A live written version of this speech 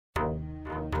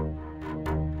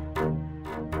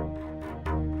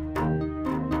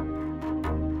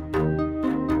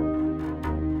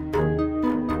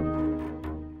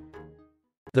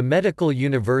The Medical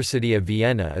University of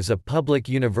Vienna is a public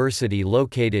university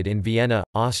located in Vienna,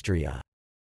 Austria.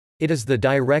 It is the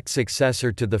direct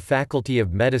successor to the Faculty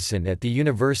of Medicine at the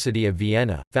University of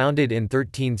Vienna, founded in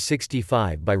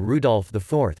 1365 by Rudolf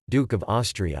IV, Duke of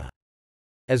Austria.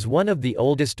 As one of the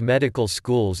oldest medical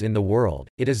schools in the world,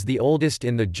 it is the oldest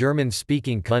in the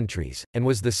German-speaking countries, and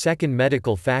was the second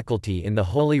medical faculty in the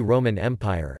Holy Roman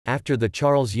Empire, after the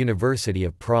Charles University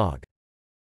of Prague.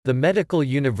 The Medical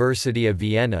University of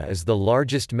Vienna is the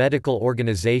largest medical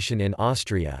organization in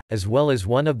Austria, as well as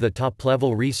one of the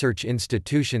top-level research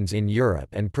institutions in Europe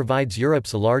and provides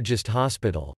Europe's largest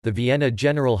hospital, the Vienna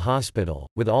General Hospital,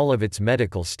 with all of its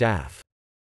medical staff.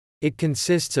 It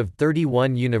consists of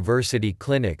 31 university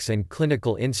clinics and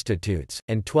clinical institutes,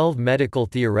 and 12 medical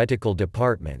theoretical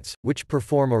departments, which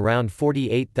perform around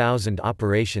 48,000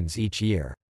 operations each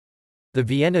year. The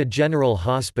Vienna General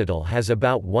Hospital has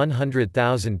about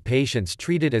 100,000 patients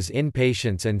treated as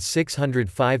inpatients and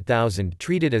 605,000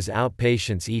 treated as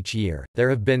outpatients each year. There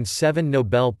have been 7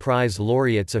 Nobel Prize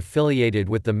laureates affiliated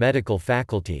with the medical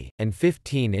faculty, and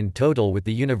 15 in total with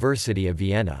the University of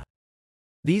Vienna.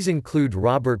 These include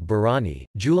Robert Bárányi,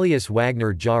 Julius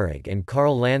Wagner-Jauregg and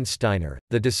Karl Landsteiner,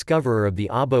 the discoverer of the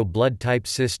ABO blood type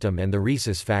system and the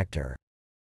rhesus factor.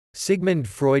 Sigmund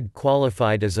Freud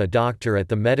qualified as a doctor at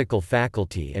the medical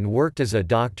faculty and worked as a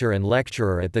doctor and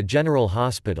lecturer at the General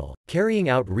Hospital, carrying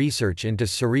out research into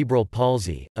cerebral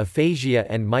palsy, aphasia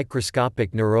and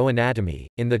microscopic neuroanatomy.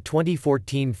 In the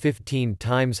 2014-15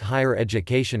 Times Higher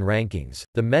Education rankings,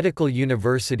 the Medical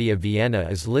University of Vienna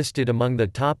is listed among the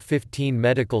top 15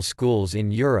 medical schools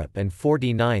in Europe and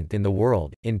 49th in the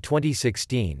world. In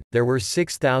 2016, there were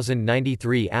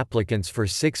 6,093 applicants for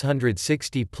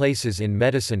 660 places in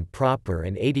medicine proper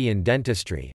and 80 in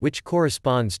dentistry, which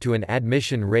corresponds to an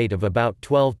admission rate of about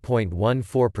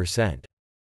 12.14%.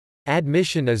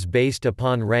 Admission is based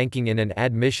upon ranking in an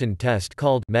admission test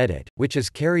called MEDIT, which is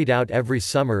carried out every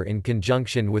summer in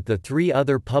conjunction with the 3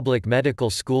 other public medical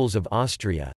schools of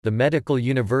Austria, the Medical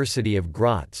University of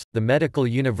Graz, the Medical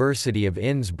University of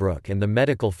Innsbruck and the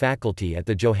medical faculty at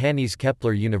the Johannes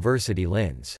Kepler University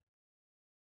Linz.